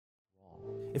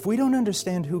If we don't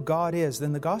understand who God is,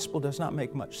 then the gospel does not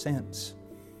make much sense.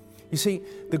 You see,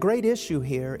 the great issue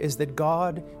here is that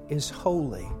God is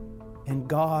holy and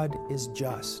God is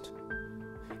just,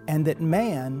 and that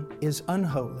man is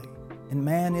unholy and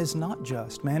man is not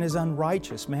just. Man is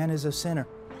unrighteous. Man is a sinner.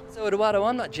 So, Eduardo,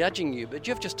 I'm not judging you, but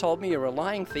you've just told me you're a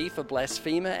lying thief, a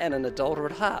blasphemer, and an adulterer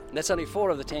at heart. That's only 4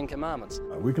 of the 10 commandments.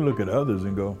 We can look at others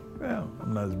and go, well,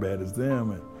 I'm not as bad as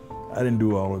them, and I didn't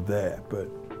do all of that,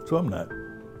 so I'm not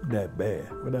that bad.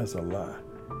 But that's a lie.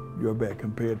 You're bad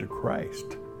compared to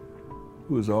Christ,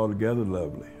 who is altogether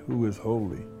lovely, who is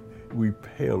holy. We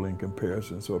pale in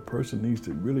comparison. So a person needs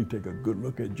to really take a good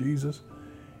look at Jesus,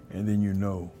 and then you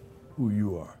know who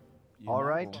you are. All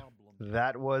right.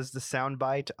 That was the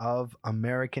soundbite of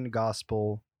American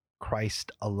Gospel,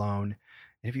 Christ Alone.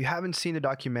 And if you haven't seen the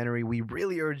documentary, we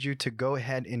really urge you to go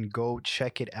ahead and go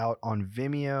check it out on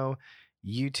Vimeo,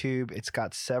 YouTube. It's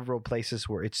got several places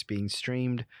where it's being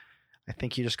streamed. I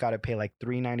think you just got to pay like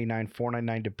 $3.99,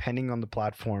 $4.99, depending on the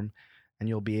platform, and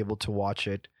you'll be able to watch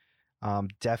it.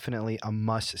 Definitely a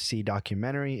must-see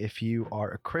documentary if you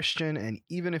are a Christian, and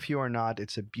even if you are not,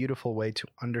 it's a beautiful way to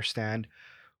understand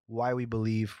why we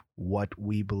believe what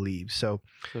we believe. So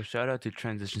shout out to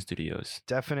Transition Studios.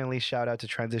 Definitely shout out to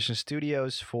Transition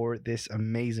Studios for this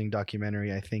amazing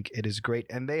documentary. I think it is great.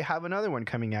 And they have another one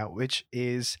coming out, which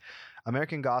is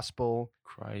American Gospel,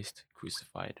 Christ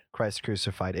Crucified. Christ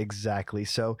Crucified, exactly.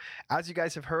 So as you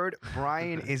guys have heard,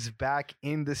 Brian is back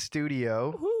in the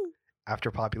studio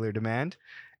after popular demand.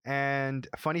 And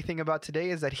a funny thing about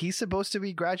today is that he's supposed to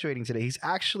be graduating today. He's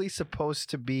actually supposed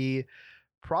to be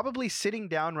probably sitting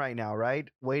down right now, right?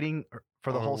 Waiting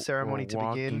for the whole ceremony to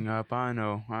begin. Walking up, I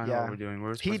know what we're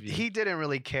doing. He didn't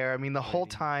really care. I mean, the whole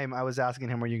time I was asking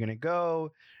him, are you going to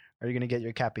go? Are you going to get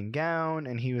your cap and gown?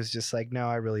 And he was just like, no,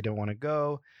 I really don't want to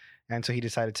go. And so he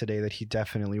decided today that he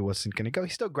definitely wasn't going to go.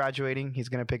 He's still graduating. He's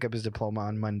going to pick up his diploma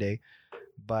on Monday.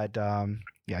 But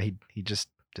he just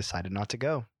decided not to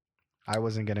go. I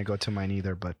wasn't going to go to mine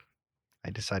either, but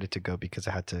I decided to go because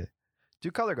I had to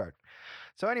do color guard.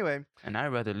 So anyway. And I'd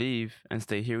rather leave and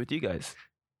stay here with you guys.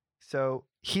 So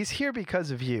he's here because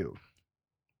of you.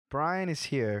 Brian is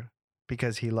here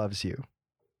because he loves you.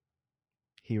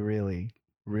 He really,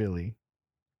 really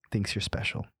thinks you're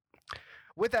special.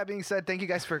 With that being said, thank you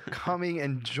guys for coming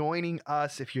and joining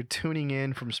us. If you're tuning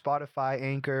in from Spotify,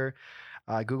 Anchor,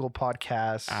 Google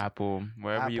Podcasts, Apple,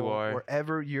 you are.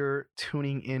 Wherever you're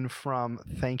tuning in from,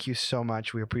 thank you so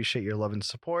much. We appreciate your love and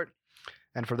support.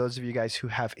 And for those of you guys who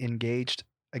have engaged,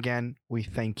 again, we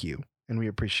thank you and we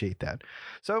appreciate that.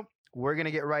 So we're going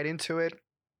to get right into it.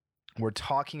 We're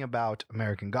talking about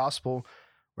American Gospel.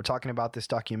 We're talking about this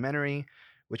documentary,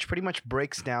 which pretty much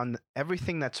breaks down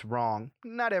everything that's wrong.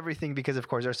 Not everything, because of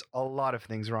course there's a lot of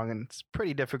things wrong and it's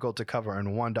pretty difficult to cover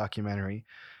in one documentary.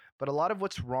 But a lot of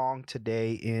what's wrong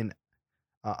today in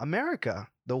America,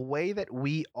 the way that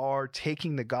we are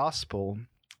taking the gospel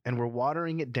and we're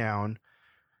watering it down.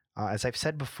 As I've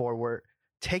said before, we're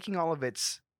taking all of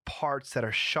its parts that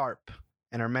are sharp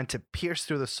and are meant to pierce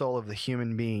through the soul of the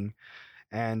human being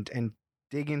and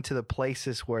dig into the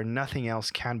places where nothing else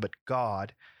can but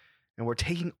God. And we're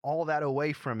taking all that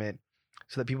away from it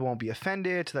so that people won't be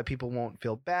offended, so that people won't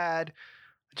feel bad.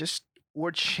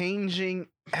 We're changing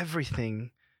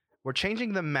everything. We're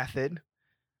changing the method,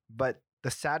 but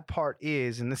the sad part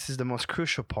is, and this is the most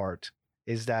crucial part,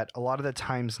 is that a lot of the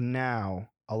times now,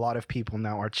 a lot of people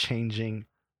now are changing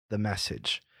the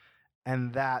message.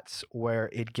 And that's where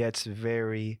it gets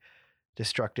very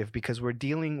destructive, because we're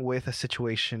dealing with a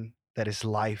situation that is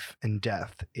life and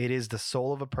death. It is the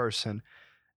soul of a person.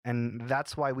 And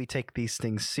that's why we take these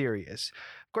things serious.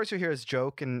 Of course, you'll hear us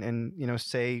joke and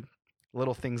say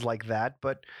little things like that.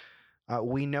 But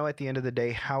we know at the end of the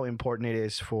day how important it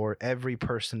is for every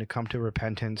person to come to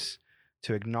repentance,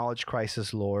 to acknowledge Christ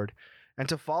as Lord, and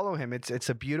to follow him. It's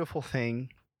a beautiful thing.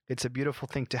 It's a beautiful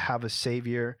thing to have a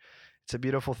Savior. It's a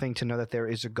beautiful thing to know that there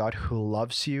is a God who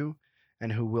loves you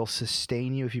and who will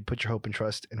sustain you if you put your hope and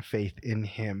trust and faith in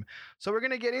him. So we're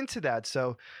going to get into that.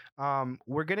 So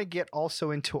we're going to get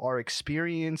also into our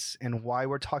experience and why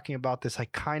we're talking about this. I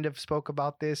kind of spoke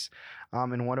about this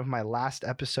in one of my last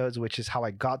episodes, which is how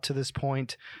I got to this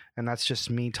point. And that's just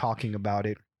me talking about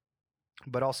it.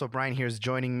 But also Brian here is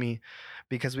joining me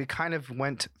because we kind of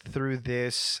went through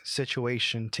this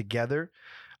situation together.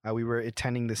 We were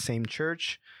attending the same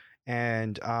church.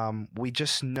 And we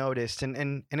just noticed,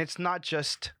 and it's not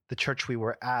just the church we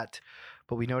were at,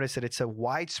 but we noticed that it's a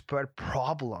widespread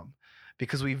problem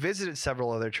because we visited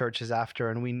several other churches after,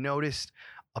 and we noticed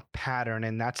a pattern,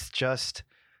 and that's just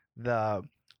the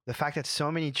fact that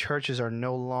so many churches are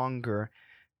no longer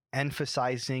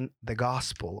emphasizing the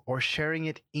gospel or sharing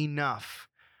it enough.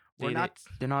 They're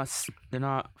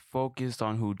not focused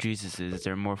on who Jesus is.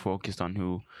 They're more focused on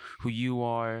who you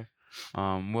are,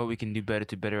 what we can do better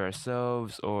to better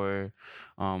ourselves, or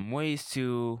ways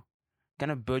to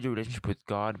kind of build your relationship with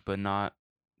God, but not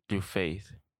through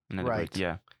faith. In other words,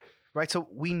 yeah. Right. So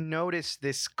we notice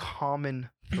this common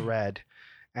thread,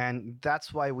 and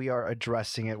that's why we are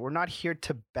addressing it. We're not here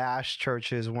to bash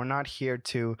churches. We're not here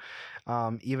to,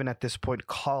 even at this point,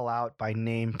 call out by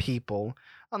name people,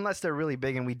 unless they're really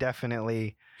big, and we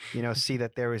definitely, see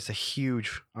that there is a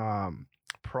huge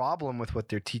problem with what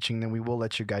they're teaching. Then we will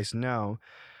let you guys know.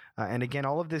 And again,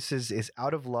 all of this is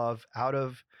out of love, out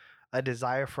of a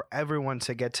desire for everyone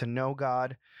to get to know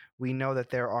God. We know that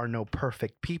there are no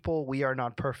perfect people. We are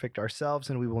not perfect ourselves,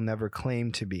 and we will never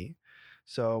claim to be.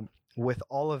 So with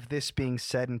all of this being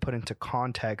said and put into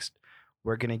context,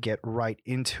 we're going to get right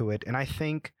into it. And I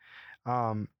think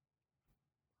Paul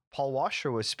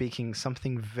Washer was speaking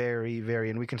something very, very,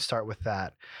 and we can start with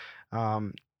that.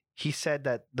 He said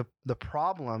that the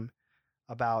problem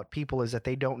about people is that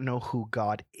they don't know who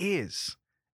God is,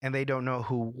 and they don't know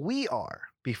who we are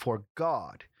before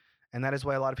God. And that is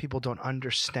why a lot of people don't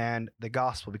understand the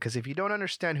gospel, because if you don't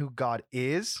understand who God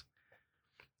is,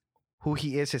 who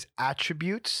he is, his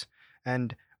attributes,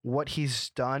 and what he's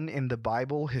done in the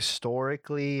Bible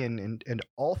historically and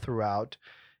all throughout,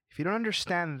 if you don't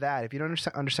understand that, if you don't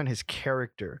understand his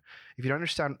character, if you don't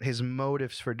understand his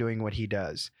motives for doing what he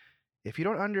does, if you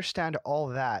don't understand all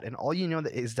that, and all you know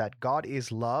is that God is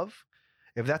love,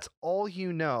 if that's all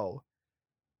you know,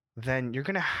 then you're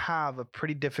going to have a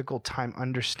pretty difficult time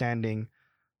understanding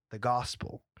the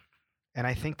gospel. And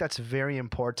I think that's very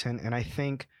important. And I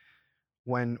think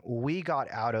when we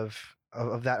got out of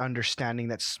that understanding,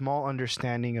 that small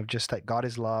understanding of just that God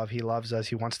is love, he loves us,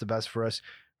 he wants the best for us,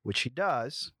 which he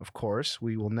does, of course,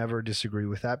 we will never disagree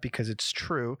with that because it's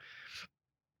true.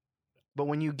 But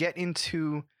when you get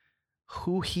into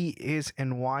who he is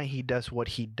and why he does what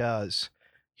he does,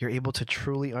 you're able to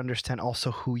truly understand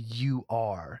also who you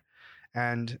are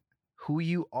and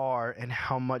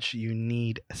how much you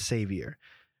need a savior,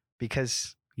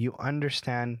 because you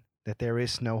understand that there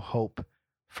is no hope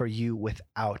for you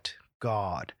without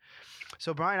God.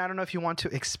 So Brian, I don't know if you want to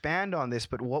expand on this,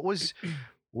 but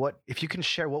if you can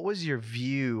share, what was your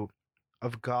view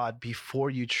of God before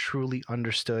you truly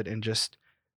understood and just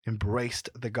embraced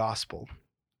the gospel?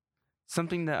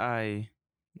 Something that I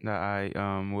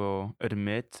will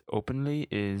admit openly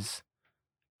is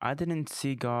I didn't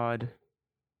see God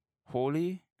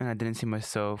holy, and I didn't see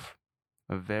myself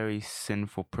a very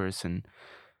sinful person.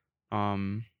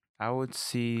 I would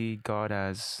see God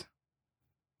as,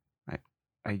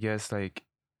 I guess, like,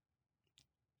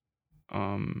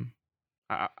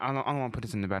 I don't want to put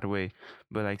this in a bad way,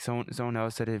 but like someone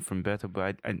else said it from Bethel,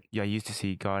 but I used to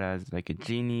see God as like a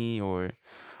genie, or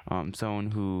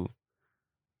someone who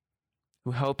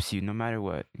helps you no matter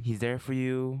what. He's there for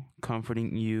you,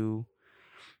 comforting you.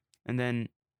 And then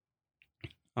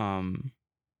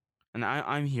and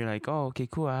I'm here like, oh, okay,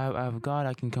 cool. I have God.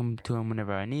 I can come to him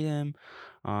whenever I need him.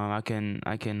 I can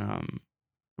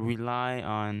rely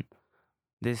on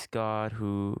this God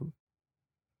who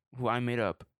I made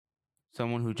up.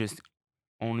 Someone who just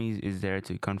only is there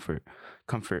to comfort.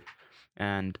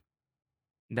 And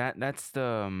that's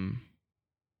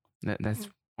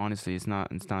honestly, it's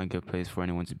not a good place for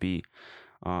anyone to be.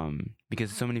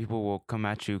 Because so many people will come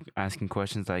at you asking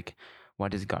questions like, why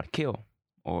does God kill?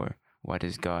 Or why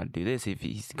does God do this if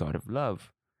he's God of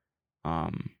love? I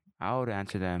would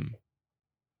answer them,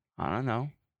 I don't know.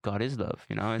 God is love,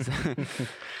 It's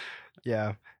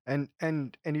yeah. And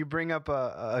you bring up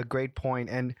a great point.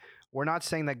 And we're not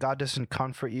saying that God doesn't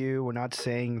comfort you. We're not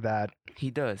saying that he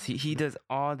does. He does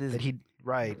all this.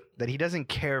 That he doesn't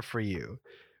care for you,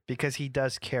 because he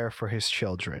does care for his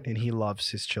children and he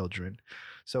loves his children.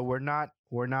 So we're not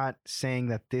saying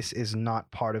that this is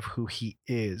not part of who he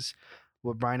is.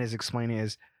 What Brian is explaining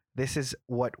is this is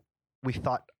what we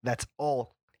thought that's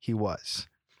all he was.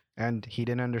 And he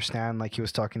didn't understand, like he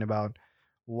was talking about,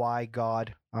 why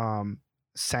God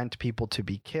sent people to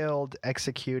be killed,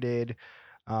 executed,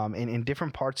 in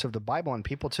different parts of the Bible. And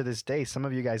people to this day, some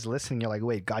of you guys listening, you're like,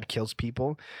 wait, God kills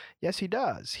people? Yes, he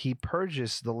does. He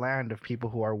purges the land of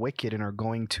people who are wicked and are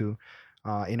going to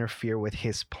interfere with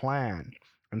his plan.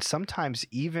 And sometimes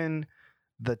even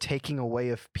the taking away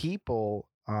of people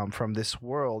from this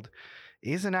world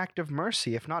is an act of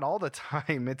mercy. If not all the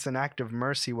time, it's an act of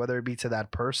mercy, whether it be to that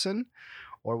person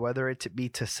or whether it be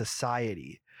to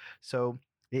society. So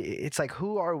it's like,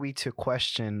 who are we to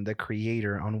question the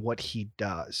Creator on what he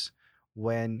does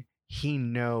when he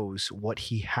knows what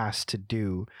he has to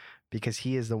do because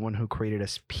he is the one who created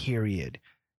us, period.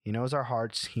 He knows our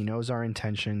hearts. He knows our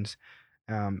intentions.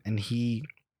 And he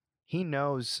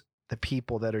knows the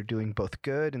people that are doing both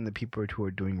good and the people who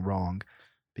are doing wrong,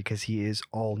 because he is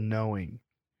all knowing.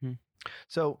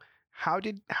 So how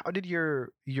did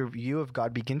your view of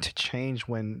God begin to change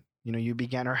when you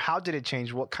began, or how did it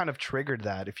change? What kind of triggered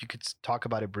that? If you could talk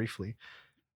about it briefly.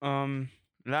 Around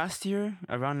last year,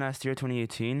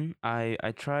 2018,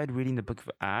 I tried reading the book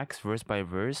of Acts verse by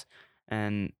verse,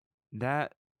 and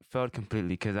that failed completely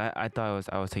because I thought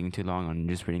I was taking too long on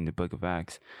just reading the book of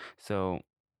Acts. So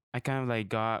I kind of like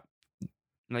got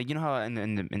like, how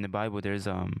in the Bible there's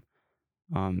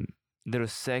little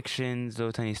sections,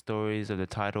 little tiny stories of the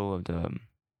title of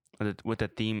what the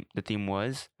theme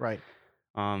was. Right.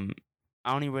 I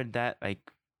only read that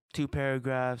like 2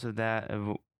 paragraphs of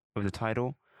the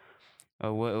title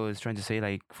of what it was trying to say.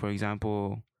 Like, for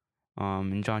example,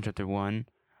 in John chapter 1,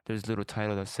 there's a little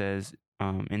title that says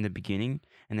in the beginning,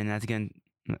 and then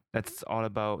that's all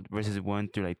about verses 1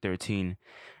 through like 13,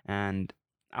 and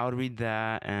I would read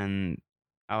that and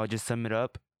I would just sum it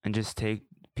up and just take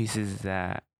pieces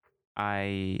that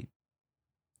in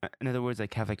other words,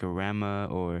 like have like a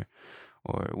rhema or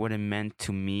what it meant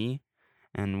to me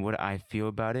and what I feel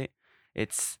about it.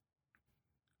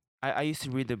 I used to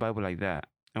read the Bible like that,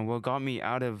 and what got me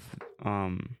out of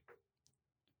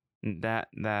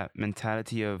that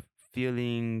mentality of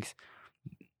feelings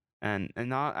and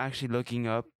not actually looking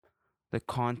up the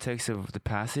context of the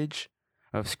passage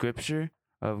of scripture,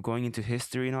 of going into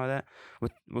history and all that.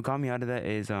 What got me out of that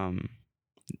is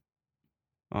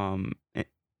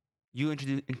you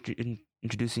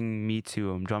introducing me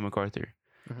to John MacArthur.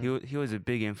 Mm-hmm. He was a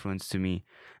big influence to me,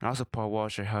 and also Paul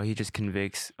Washer, how he just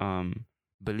convicts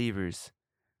believers.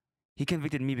 He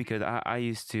convicted me because he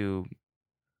used to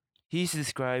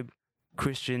describe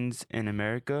Christians in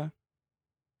America,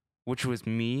 which was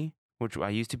me, which I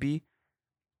used to be,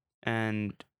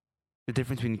 and the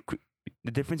difference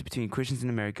between Christians in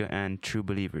America and true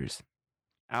believers.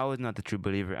 I was not the true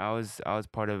believer. I was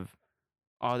part of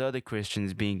all the other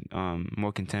Christians being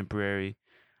more contemporary,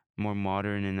 more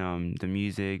modern in the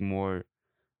music, more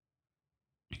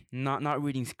not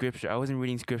reading scripture. I wasn't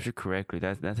reading scripture correctly.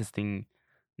 That's the thing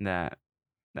that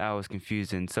I was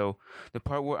confused in. So the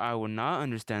part where I would not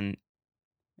understand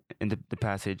in the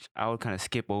passage, I would kind of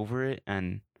skip over it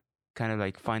and kind of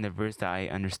like find a verse that I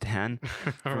understand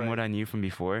from Right. what I knew from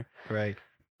before. Right.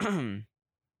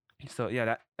 So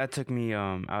yeah, that took me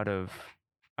out of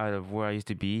where I used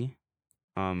to be,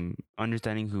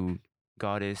 understanding who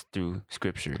God is through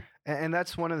scripture. And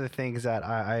that's one of the things that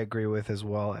I agree with as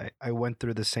well. I went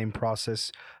through the same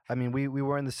process. I mean, we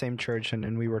were in the same church,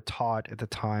 and we were taught at the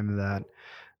time that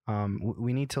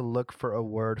we need to look for a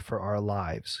word for our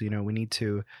lives. We need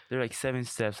to... There are like 7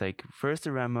 steps, like first the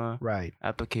rhema, right,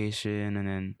 application, and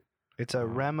then... It's a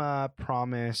rhema,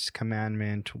 promise,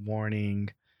 commandment, warning,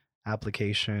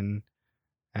 application,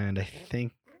 and I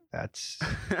think that's...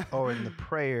 in the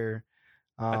prayer...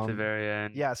 at the very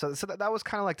end. Yeah, so that was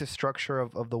kind of like the structure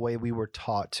of the way we were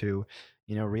taught to,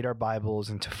 read our Bibles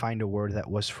and to find a word that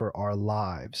was for our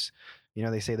lives.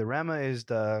 They say the rhema is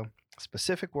the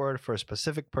specific word for a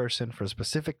specific person, for a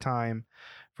specific time,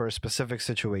 for a specific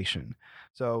situation.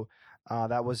 So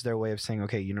that was their way of saying,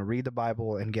 okay, read the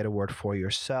Bible and get a word for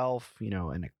yourself,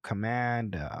 and a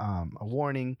command, a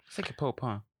warning. It's like a pope,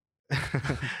 huh?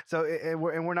 So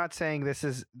we're not saying this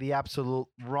is the absolute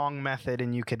wrong method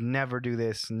and you could never do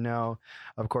this. No,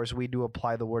 of course we do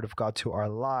apply the word of God to our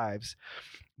lives,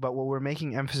 but what we're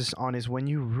making emphasis on is when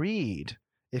you read,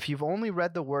 if you've only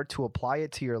read the word to apply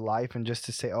it to your life and just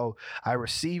to say, oh, I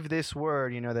receive this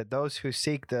word, that those who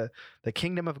seek the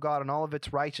kingdom of God and all of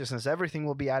its righteousness, everything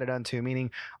will be added unto,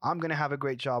 meaning I'm going to have a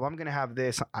great job, I'm going to have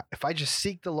this, if I just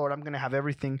seek the Lord, I'm going to have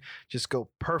everything just go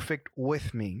perfect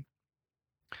with me.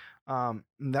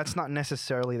 That's not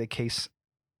necessarily the case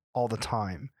all the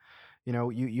time.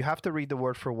 You have to read the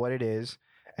word for what it is,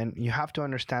 and you have to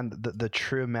understand the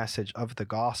true message of the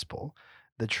gospel,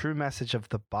 the true message of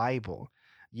the Bible.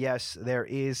 Yes, there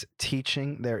is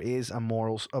teaching, there is a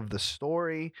morals of the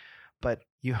story, but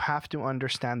you have to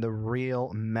understand the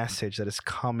real message that is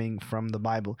coming from the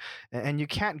Bible. And you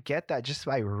can't get that just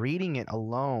by reading it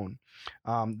alone.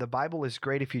 The Bible is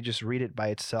great if you just read it by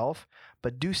itself,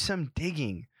 but do some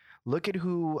digging. Look at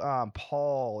who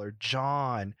Paul or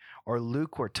John or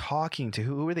Luke were talking to.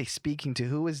 Who were they speaking to?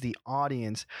 Who was the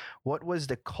audience? What was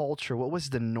the culture? What was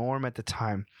the norm at the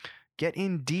time? Get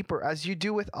in deeper, as you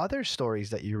do with other stories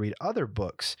that you read, other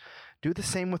books. Do the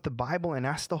same with the Bible and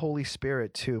ask the Holy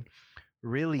Spirit to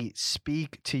really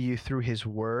speak to you through his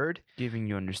word, Giving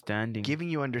you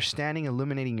understanding.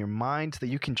 illuminating your mind so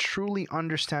that you can truly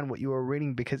understand what you are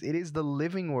reading, because it is the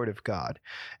living word of God.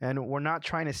 And we're not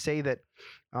trying to say that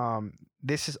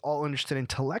this is all understood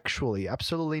intellectually.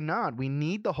 Absolutely not. We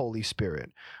need the Holy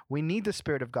Spirit. We need the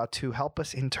Spirit of God to help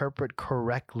us interpret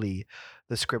correctly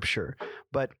the scripture.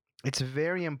 But it's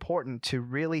very important to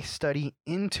really study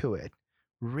into it.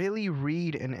 Really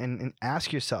read and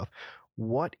ask yourself,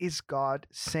 what is God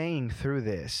saying through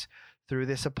this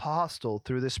apostle,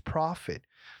 through this prophet,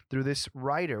 through this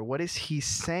writer? What is he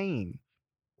saying?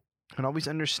 And always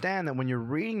understand that when you're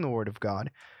reading the word of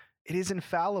God, it is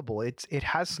infallible. It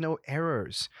has no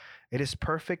errors. It is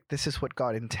perfect. This is what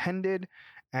God intended.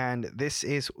 And this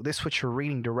what you're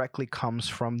reading directly comes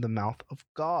from the mouth of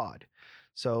God.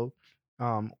 So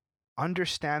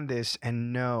understand this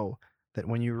and know that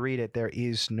when you read it, there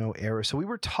is no error. So we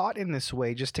were taught in this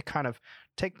way just to kind of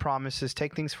take promises,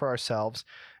 take things for ourselves.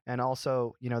 And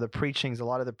also, a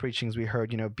lot of the preachings we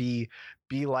heard, be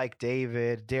like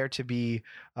David, dare to be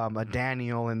a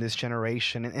Daniel in this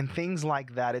generation, and things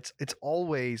like that. It's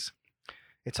always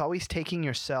taking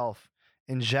yourself,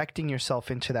 injecting yourself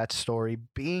into that story,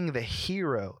 being the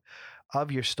hero of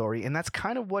your story. And that's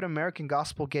kind of what American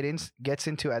Gospel gets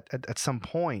into at some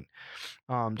point.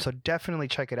 So definitely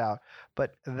check it out.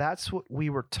 But that's what we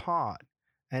were taught.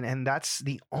 And that's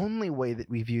the only way that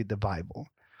we viewed the Bible.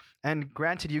 And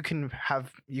granted, you could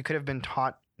have been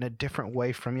taught in a different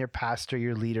way from your pastor,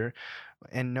 your leader,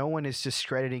 and no one is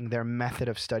discrediting their method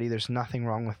of study. There's nothing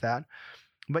wrong with that.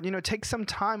 But, take some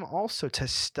time also to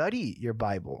study your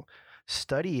Bible.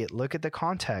 Study it, look at the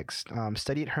context,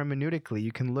 study it hermeneutically.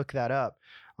 You can look that up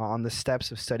on the steps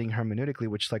of studying hermeneutically,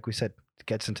 which, like we said,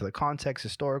 gets into the context,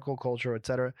 historical, culture,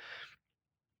 etc.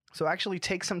 So actually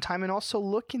take some time and also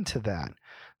look into that.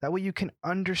 That way you can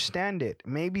understand it.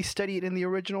 Maybe study it in the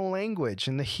original language,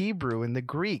 in the Hebrew, in the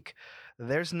Greek.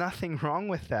 There's nothing wrong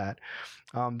with that.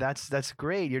 That's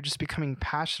great. You're just becoming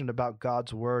passionate about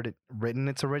God's word written in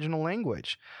its original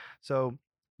language. So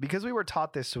because we were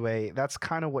taught this way, that's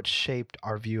kind of what shaped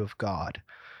our view of God.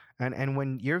 And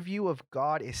when your view of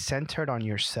God is centered on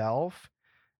yourself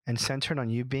and centered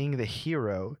on you being the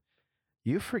hero,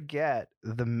 you forget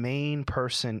the main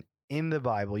person in the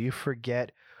Bible. You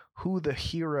forget who the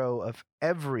hero of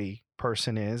every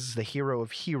person is, the hero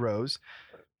of heroes,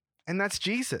 and that's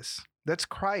Jesus. That's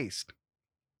Christ.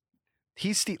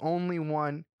 He's the only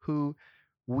one who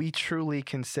we truly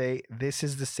can say, this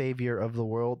is the Savior of the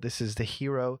world. This is the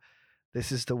hero.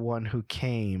 This is the one who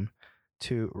came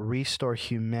to restore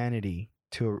humanity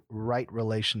to a right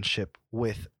relationship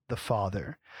with the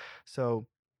Father. So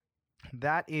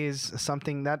that is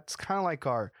something that's kind of like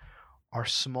our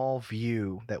small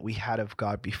view that we had of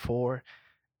God before.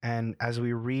 And as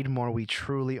we read more, we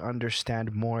truly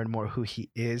understand more and more who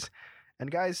he is.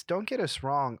 And guys, don't get us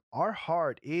wrong. Our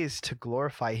heart is to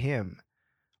glorify him.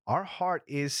 Our heart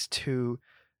is to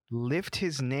lift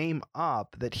his name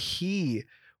up, that he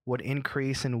would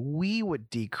increase and we would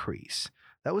decrease.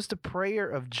 That was the prayer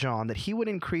of John, that he would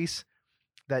increase,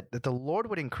 that the Lord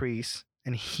would increase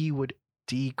and he would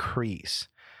decrease.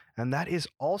 And that is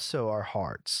also our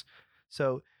hearts.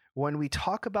 So when we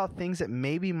talk about things that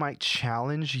maybe might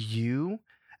challenge you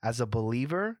as a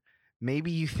believer,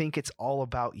 maybe you think it's all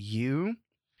about you,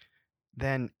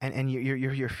 then and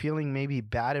you're feeling maybe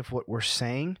bad of what we're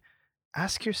saying,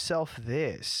 ask yourself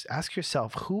this. Ask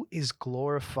yourself, who is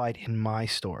glorified in my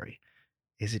story?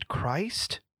 Is it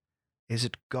Christ? Is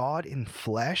it God in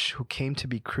flesh who came to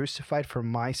be crucified for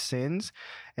my sins?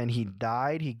 And he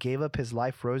died, he gave up his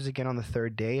life, rose again on the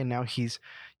third day, and now he's,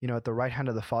 at the right hand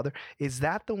of the Father. Is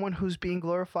that the one who's being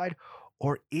glorified?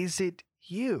 Or is it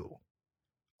you?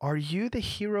 Are you the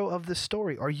hero of the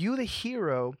story? Are you the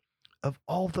hero of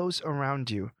all those around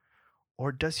you?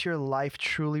 Or does your life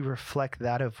truly reflect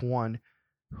that of one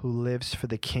who lives for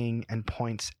the King and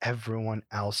points everyone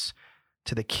else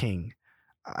to the King?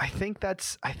 I think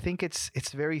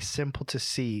it's very simple to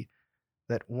see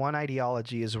that one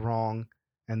ideology is wrong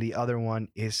and the other one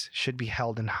should be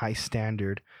held in high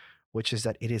standard, which is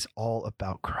that it is all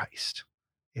about Christ.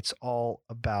 It's all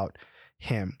about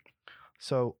him.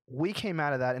 So we came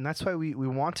out of that, and that's why we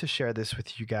want to share this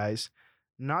with you guys,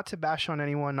 not to bash on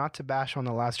anyone, not to bash on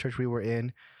the last church we were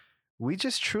in. We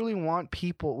just truly want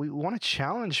people, we want to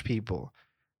challenge people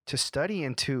to study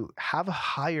and to have a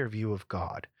higher view of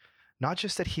God. Not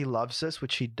just that he loves us,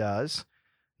 which he does,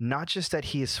 not just that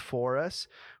he is for us,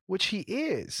 which he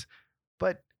is,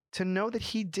 but to know that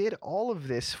he did all of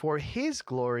this for his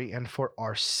glory and for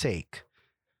our sake,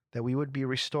 that we would be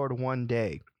restored one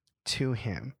day to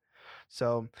him.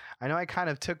 So I know I kind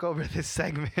of took over this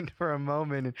segment for a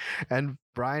moment, and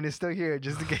Brian is still here,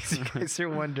 just in case you guys are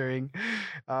wondering.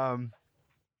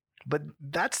 But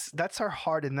that's our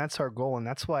heart, and that's our goal, and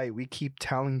that's why we keep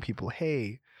telling people,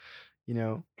 hey,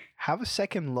 have a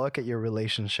second look at your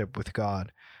relationship with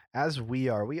God. As we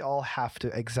all have to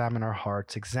examine our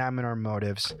hearts, examine our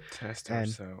motives, test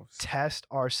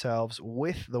ourselves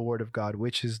with the Word of God,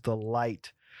 which is the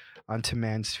light unto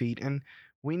man's feet. And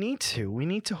we need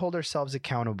to hold ourselves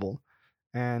accountable.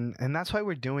 And that's why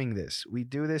we're doing this. We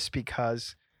do this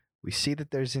because we see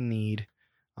that there's a need.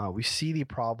 We see the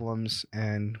problems,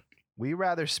 and we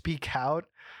rather speak out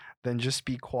than just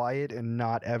be quiet and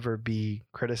not ever be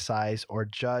criticized or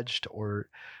judged, or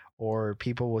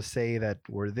people will say that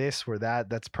we're this, we're that.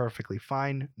 That's perfectly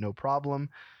fine, no problem.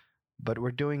 But we're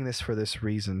doing this for this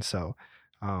reason. So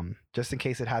just in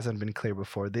case it hasn't been clear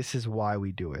before, this is why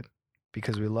we do it.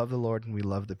 Because we love the Lord and we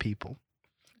love the people.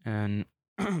 And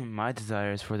my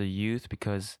desire is for the youth,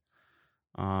 because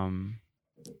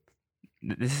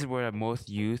this is where most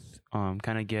youth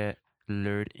kind of get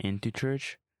lured into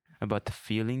church, about the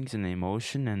feelings and the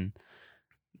emotion, and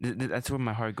that's where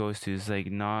my heart goes to. Is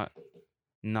like not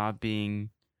being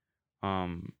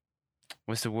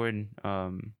what's the word,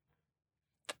 I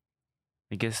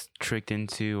guess tricked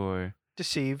into, or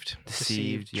deceived,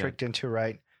 yeah. Tricked into,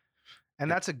 right? And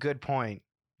that's a good point,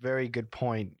 very good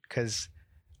point, because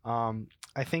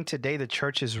I think today the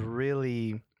church is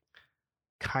really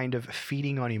kind of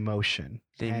feeding on emotion.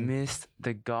 They missed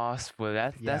the gospel.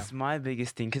 That's my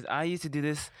biggest thing, because I used to do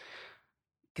this,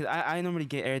 because I normally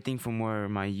get everything from where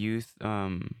my youth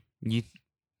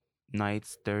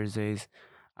nights, Thursdays.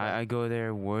 I go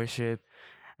there, worship,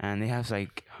 and they have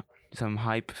like some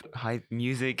hype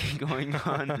music going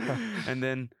on. And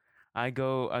then I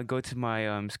go to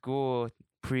my school,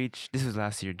 preach. This was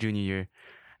last year, junior year,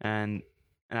 and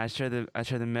I share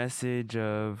the message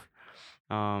of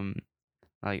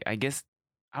like, I guess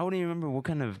I wouldn't even remember what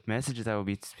kind of messages I would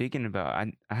be speaking about.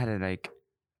 I had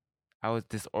I was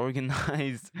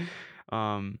disorganized,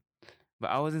 but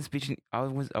I wasn't speaking. I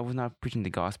was not preaching the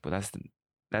gospel.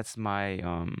 That's my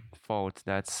fault.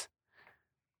 This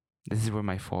is where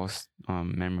my false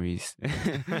memories,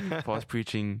 false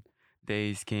preaching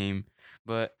days came.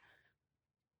 But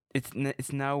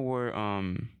it's now where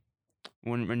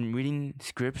when reading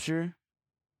scripture,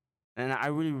 and I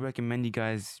really recommend you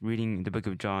guys reading the book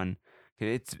of John.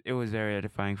 It was very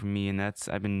edifying for me, and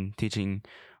I've been teaching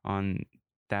on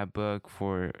that book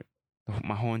for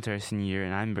my whole entire senior year,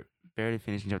 and I'm barely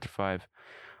finishing chapter 5.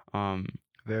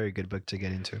 Very good book to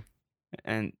get into.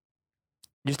 And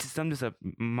just to sum this up,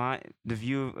 the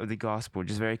view of the gospel,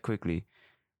 just very quickly,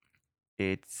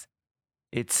 it's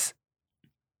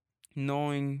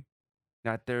knowing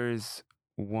that there is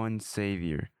one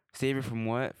Savior. Savior from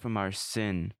what? From our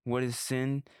sin. What is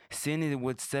sin? Sin is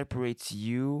what separates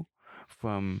you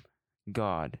from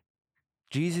God.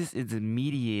 Jesus is the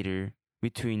mediator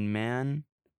between man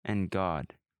and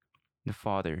God, the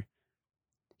Father.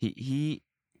 He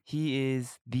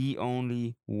is the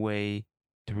only way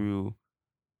through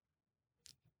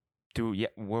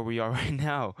where we are right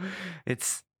now.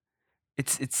 It's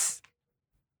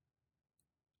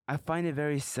I find it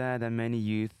very sad that many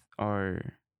youth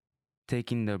are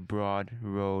taking the broad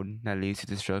road that leads to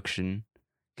destruction,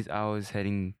 because I was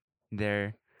heading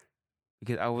there,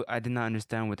 because I did not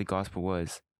understand what the gospel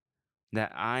was,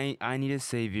 that I need a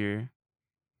savior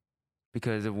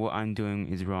because of what I'm doing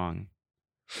is wrong.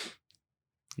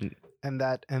 And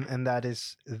that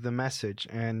is the message.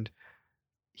 And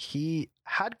he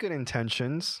had good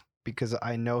intentions, because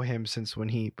I know him since when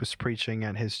he was preaching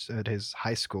at his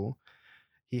high school.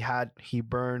 He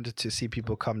burned to see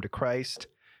people come to Christ,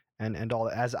 and all,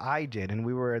 as I did, and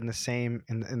we were in the same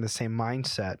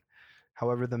mindset.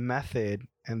 However, the method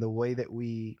and the way that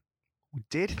we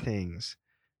did things,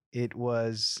 it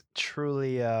was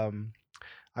truly I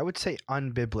would say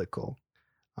unbiblical.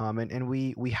 And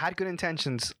we had good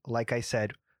intentions. Like I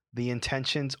said, the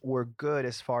intentions were good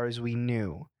as far as we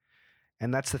knew.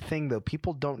 And that's the thing, though.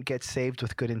 People don't get saved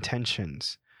with good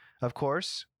intentions. Of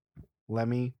course, let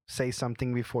me say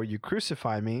something before you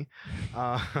crucify me.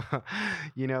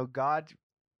 God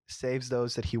saves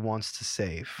those that he wants to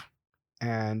save.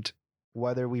 And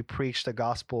whether we preach the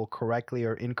gospel correctly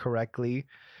or incorrectly,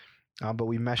 but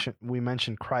we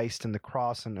mentioned Christ and the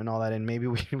cross and all that, and maybe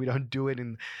we don't do it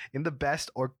in the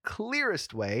best or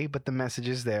clearest way, but the message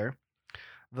is there.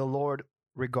 The Lord,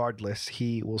 regardless,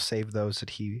 he will save those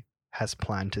that he has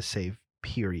planned to save,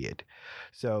 period.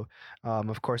 So,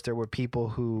 of course, there were people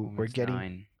who were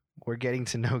getting... we're getting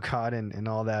to know God and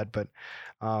all that. But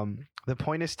the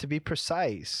point is to be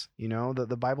precise.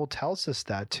 The Bible tells us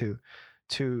that to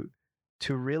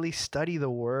really study the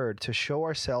word, to show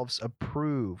ourselves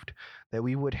approved, that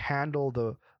we would handle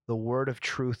the word of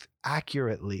truth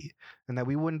accurately, and that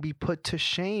we wouldn't be put to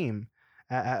shame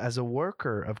as a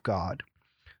worker of God.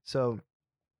 So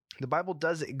the Bible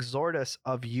does exhort us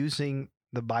of using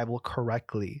the Bible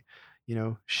correctly,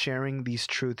 sharing these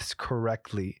truths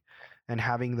correctly and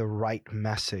having the right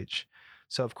message.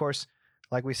 So of course,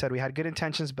 like we said, we had good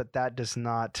intentions, but that does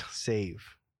not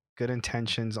save. Good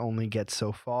intentions only get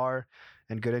so far,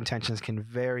 and good intentions can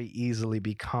very easily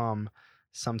become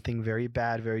something very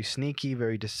bad, very sneaky,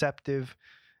 very deceptive,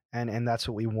 and that's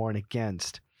what we warn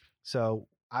against. So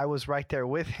I was right there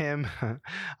with him.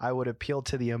 I would appeal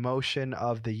to the emotion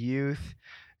of the youth,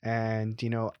 and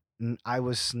I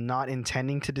was not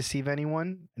intending to deceive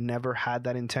anyone, never had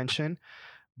that intention.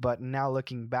 But now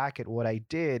looking back at what I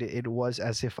did, it was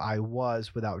as if I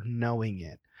was without knowing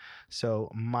it. So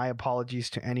my apologies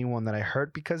to anyone that I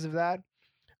hurt because of that.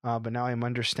 But now I'm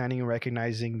understanding and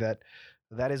recognizing that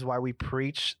is why we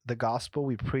preach the gospel.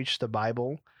 We preach the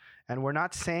Bible. And we're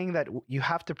not saying that you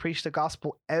have to preach the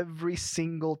gospel every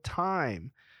single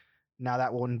time. Now,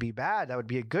 that wouldn't be bad. That would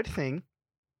be a good thing.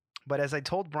 But as I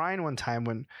told Brian one time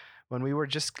when we were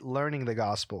just learning the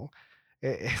gospel,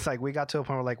 it's like we got to a point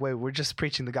where we're like, wait, we're just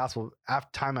preaching the gospel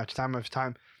time after time after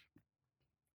time.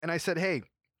 And I said, hey,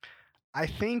 I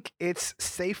think it's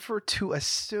safer to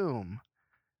assume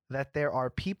that there are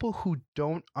people who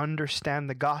don't understand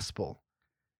the gospel.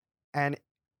 And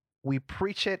we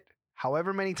preach it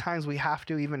however many times we have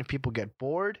to, even if people get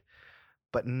bored,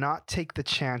 but not take the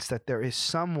chance that there is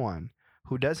someone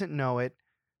who doesn't know it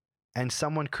and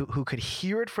someone who could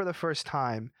hear it for the first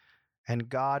time, and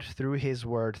God, through his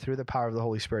word, through the power of the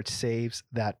Holy Spirit, saves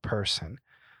that person.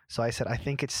 So I said, I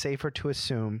think it's safer to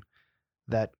assume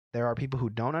that there are people who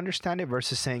don't understand it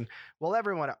versus saying, well,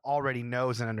 everyone already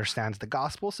knows and understands the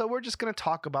gospel, so we're just going to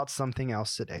talk about something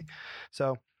else today.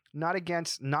 So not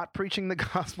against not preaching the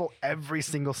gospel every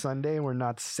single Sunday. We're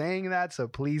not saying that, so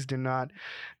please do not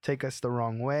take us the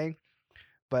wrong way.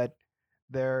 But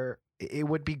it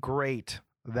would be great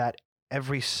that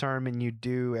every sermon you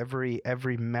do,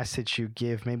 every message you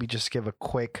give, maybe just give a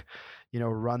quick,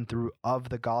 run through of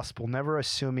the gospel, never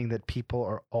assuming that people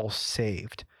are all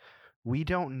saved. We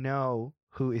don't know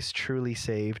who is truly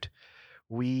saved.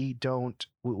 We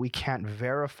can't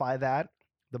verify that.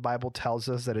 The Bible tells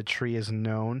us that a tree is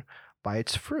known by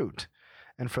its fruit.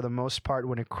 And for the most part,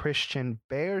 when a Christian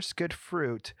bears good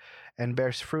fruit and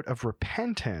bears fruit of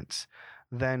repentance,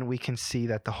 then we can see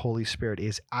that the Holy Spirit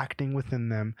is acting within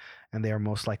them and they are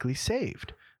most likely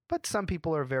saved. But some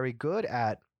people are very good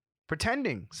at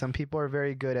pretending. Some people are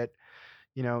very good at,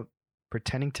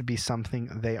 pretending to be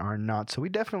something they are not. So we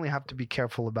definitely have to be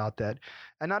careful about that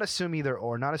and not assume either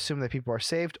or, not assume that people are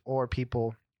saved or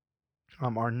people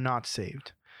are not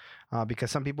saved.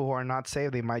 Because some people who are not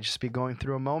saved, they might just be going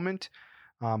through a moment,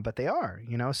 but they are,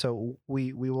 so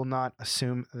we will not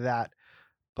assume that.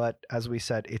 But as we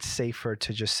said, it's safer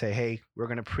to just say, hey, we're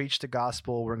going to preach the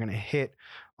gospel. We're going to hit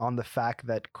on the fact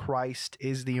that Christ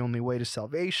is the only way to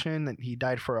salvation, that he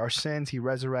died for our sins, he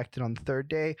resurrected on the third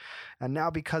day. And now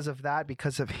because of that,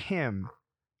 because of him,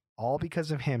 all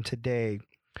because of him, today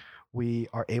we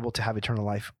are able to have eternal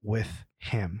life with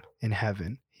him in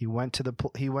heaven. He went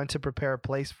to prepare a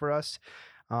place for us,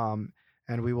 and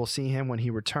we will see him when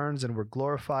he returns, and we're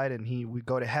glorified, and we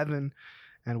go to heaven,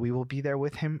 and we will be there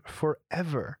with him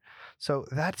forever. So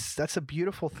that's a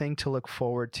beautiful thing to look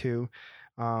forward to.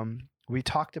 We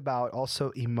talked about also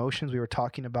emotions. We were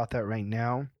talking about that right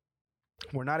now.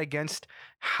 We're not against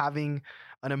having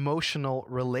an emotional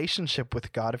relationship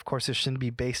with God. Of course, it shouldn't be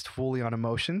based fully on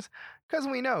emotions, because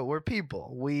we know we're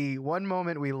people. One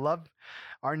moment we love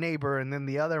our neighbor, and then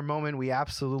the other moment we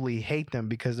absolutely hate them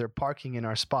because they're parking in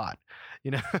our spot.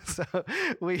 So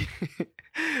we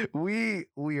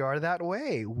are that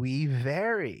way. We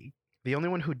vary. The only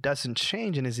one who doesn't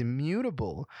change and is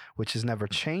immutable, which is never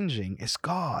changing, is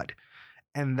God.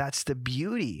 And that's the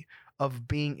beauty of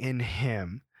being in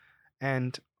him.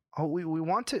 And we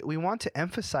want to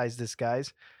emphasize this,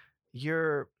 guys.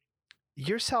 Your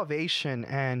salvation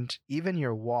and even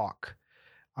your walk,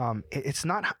 it's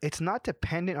not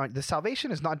dependent on the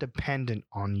salvation is not dependent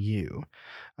on you.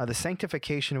 The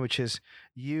sanctification, which is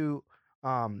you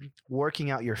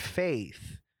working out your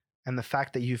faith and the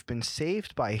fact that you've been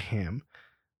saved by him,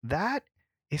 that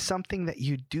is something that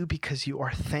you do because you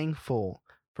are thankful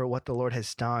for what the Lord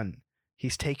has done.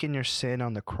 He's taken your sin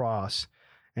on the cross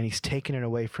and he's taken it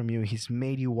away from you. He's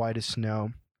made you white as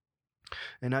snow.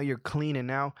 And now you're clean, and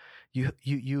now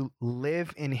You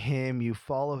live in him, you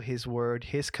follow his word,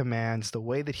 his commands, the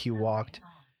way that he walked.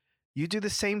 You do the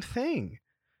same thing.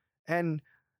 And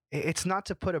it's not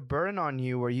to put a burden on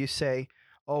you where you say,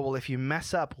 oh, well, if you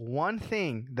mess up one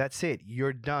thing, that's it.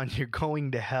 You're done. You're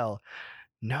going to hell.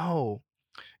 No.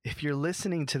 If you're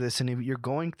listening to this and if you're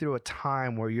going through a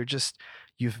time where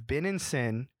you've been in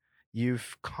sin,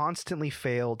 you've constantly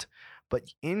failed, but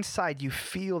inside you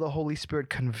feel the Holy Spirit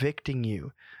convicting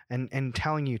you and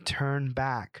telling you, turn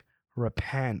back,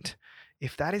 repent.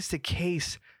 If that is the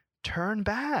case, turn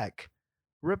back,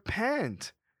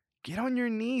 repent. Get on your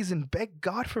knees and beg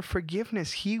God for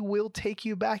forgiveness. He will take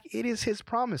you back. It is his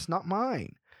promise, not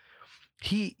mine.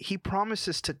 He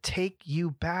promises to take you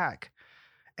back.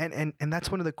 And that's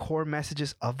one of the core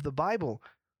messages of the Bible.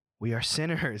 We are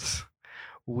sinners.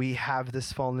 We have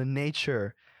this fallen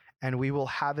nature, and we will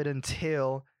have it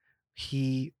until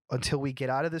we get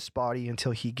out of this body,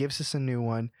 until he gives us a new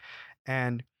one.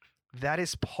 And that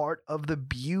is part of the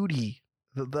beauty.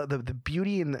 The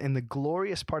beauty and the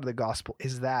glorious part of the gospel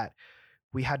is that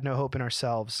we had no hope in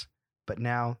ourselves, but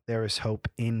now there is hope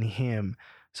in him.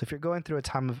 So if you're going through a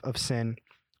time of sin,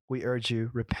 we urge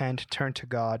you, repent, turn to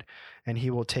God, and he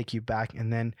will take you back.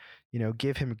 And then,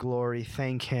 give him glory,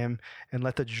 thank him, and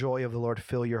let the joy of the Lord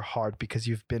fill your heart because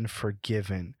you've been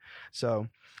forgiven. So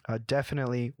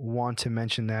definitely want to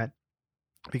mention that,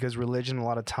 because religion a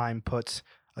lot of time puts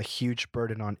a huge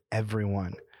burden on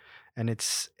everyone. And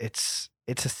it's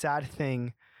a sad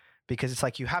thing, because it's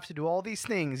like you have to do all these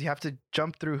things. You have to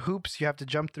jump through hoops. You have to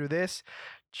jump through this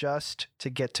just to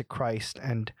get to Christ.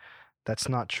 And that's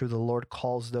not true. The Lord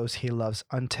calls those he loves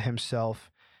unto himself.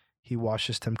 He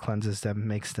washes them, cleanses them,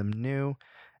 makes them new.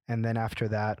 And then after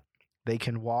that, they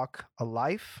can walk a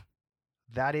life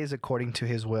that is according to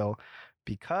his will,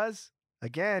 because,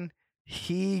 again,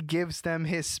 he gives them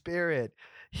his Spirit.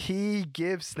 He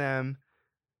gives the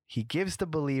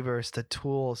believers the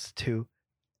tools to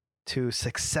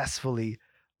successfully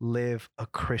live a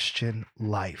Christian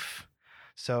life.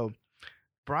 So,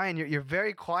 Brian, you're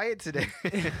very quiet today.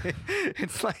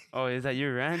 It's like, oh, is that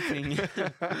you ranting?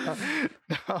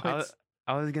 No,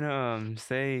 I was gonna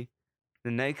say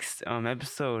the next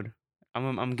episode.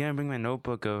 I'm gonna bring my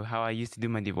notebook of how I used to do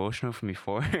my devotional from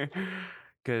before,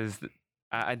 because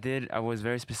I was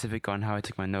very specific on how I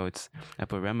took my notes. I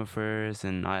put Rema first,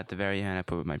 and at the very end I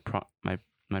put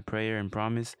my prayer and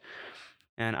promise.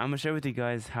 And I'm gonna share with you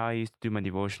guys how I used to do my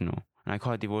devotional. And I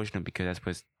call it devotional because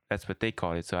that's what they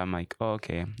call it. So I'm like, oh,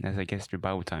 okay, that's, I guess, your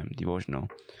Bible time devotional.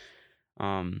 But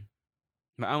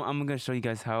I'm gonna show you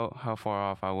guys how far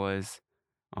off I was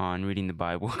on reading the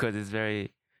Bible, because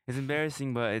it's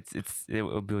embarrassing, but it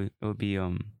will be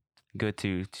good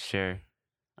to share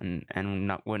and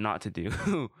what not to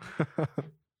do.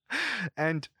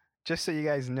 And just so you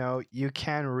guys know, you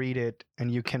can read it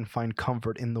and you can find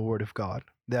comfort in the Word of God.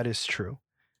 That is true.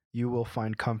 You will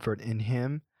find comfort in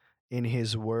him, in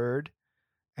his word.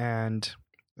 And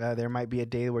there might be a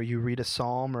day where you read a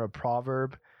psalm or a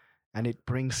proverb and it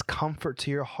brings comfort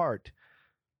to your heart.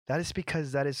 That is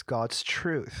because that is God's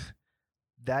truth.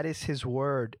 That is his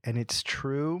word, and it's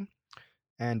true,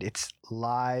 and it's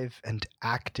live and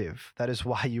active. That is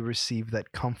why you receive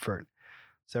that comfort.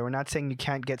 So we're not saying you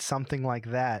can't get something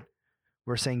like that.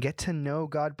 We're saying get to know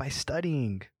God by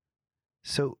studying.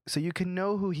 So you can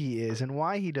know who he is and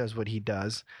why he does what he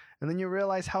does. And then you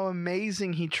realize how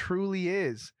amazing he truly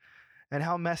is and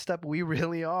how messed up we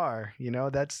really are.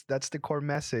 That's the core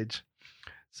message.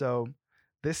 So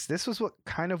this was what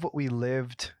we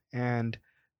lived, and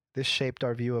this shaped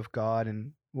our view of God.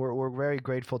 And we're very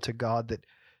grateful to God that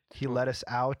he let us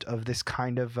out of this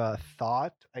kind of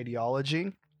thought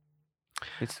ideology.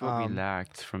 It's what we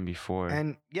lacked from before.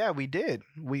 And yeah, we did.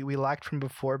 We lacked from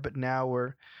before, but now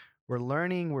we're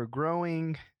learning, we're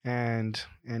growing, and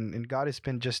God has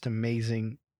been just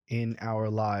amazing in our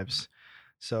lives.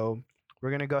 So we're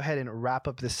going to go ahead and wrap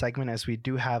up this segment, as we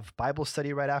do have Bible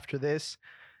study right after this,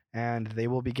 and they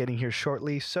will be getting here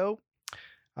shortly. So,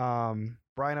 Brian,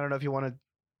 I don't know if you wanted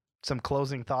some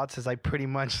closing thoughts, as I pretty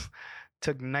much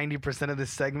took 90% of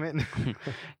this segment.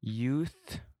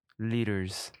 Youth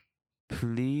leaders,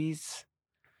 please,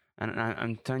 and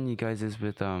I'm telling you guys this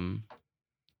with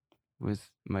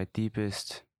my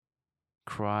deepest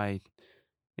cry,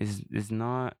 is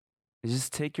not,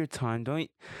 just take your time. Don't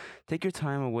take your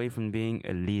time away from being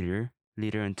a leader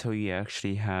until you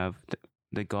actually have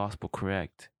the gospel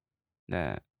correct.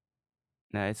 That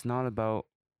it's not about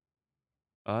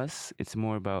us, it's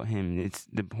more about him. It's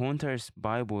the whole entire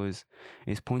Bible is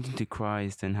pointing to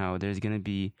Christ, and how there's gonna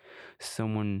be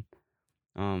someone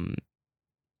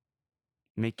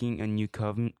making a new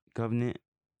covenant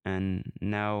and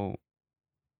now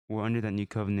we're under that new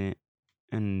covenant,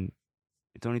 and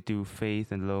it's only through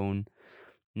faith alone,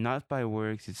 not by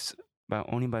works. It's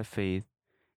only by faith.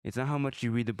 It's not how much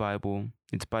you read the Bible.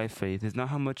 It's by faith. It's not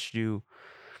how much you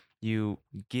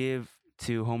give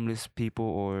to homeless people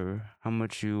or how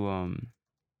much you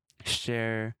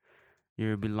share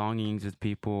your belongings with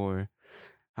people or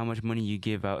how much money you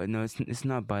give out. No, it's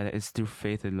not by that. It's through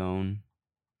faith alone.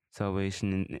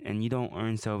 Salvation, and you don't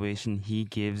earn salvation. He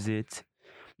gives it.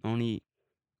 Only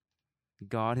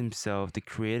God himself, the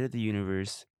creator of the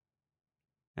universe,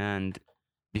 and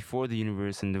before the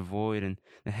universe and the void and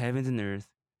the heavens and earth,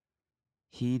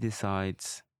 he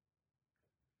decides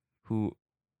who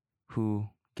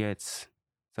gets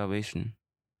salvation.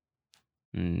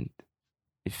 And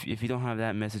if you don't have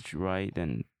that message right,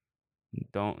 then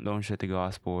don't share the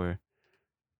gospel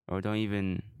or don't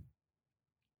even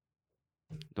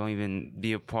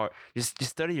be a part. Just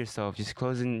study yourself. Just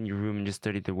close in your room and just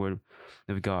study the word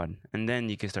of God, and then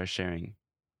you can start sharing.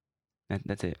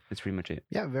 That's it. That's pretty much it.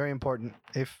 Yeah, very important.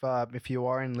 If you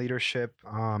are in leadership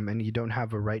and you don't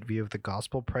have a right view of the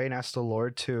gospel, pray and ask the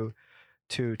Lord to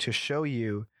show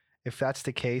you if that's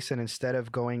the case. And instead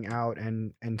of going out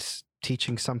and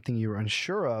teaching something you're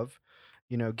unsure of,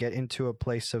 get into a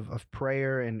place of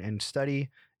prayer and study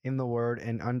in the word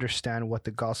and understand what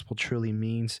the gospel truly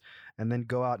means, and then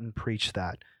go out and preach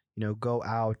that. Go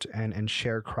out and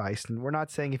share Christ. And we're not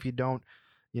saying if you don't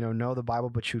know the Bible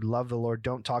but you love the Lord,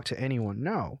 don't talk to anyone.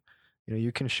 No,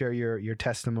 you can share your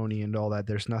testimony and all that.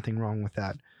 There's nothing wrong with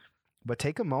that. But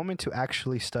take a moment to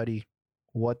actually study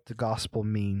what the gospel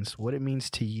means, what it means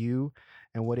to you,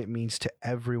 and what it means to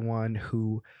everyone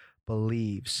who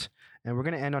believes. And we're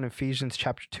going to end on Ephesians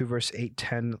chapter 2, verse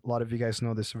 8-10. A lot of you guys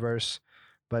know this verse,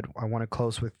 but I want to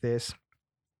close with this.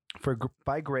 For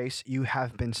by grace you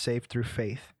have been saved through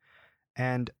faith,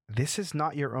 and this is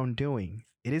not your own doing.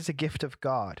 It is a gift of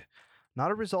God,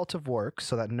 not a result of works,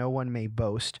 so that no one may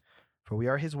boast. For we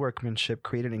are his workmanship,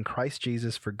 created in Christ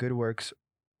Jesus for good works,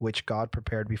 which God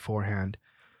prepared beforehand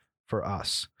for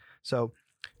us. So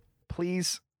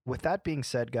please, with that being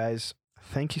said, guys,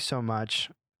 thank you so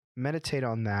much. Meditate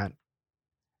on that.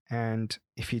 And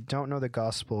if you don't know the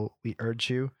gospel, we urge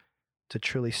you to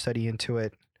truly study into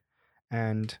it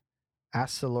and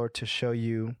ask the Lord to show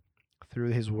you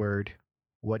through his word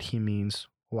what he means,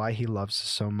 why he loves us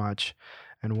so much,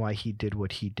 and why he did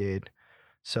what he did.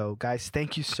 So guys,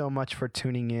 thank you so much for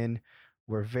tuning in.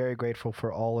 We're very grateful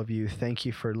for all of you. Thank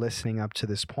you for listening up to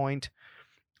this point.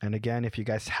 And again, if you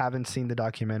guys haven't seen the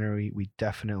documentary, we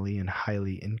definitely and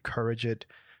highly encourage it.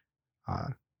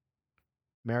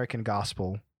 American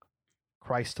Gospel,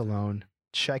 Christ Alone.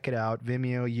 Check it out.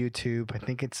 Vimeo, YouTube. I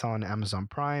think it's on Amazon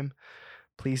Prime.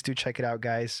 Please do check it out,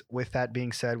 guys. With that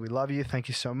being said, we love you. Thank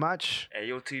you so much.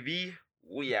 AOTV,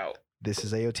 we out. This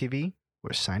is AOTV.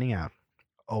 We're signing out.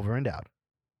 Over and out.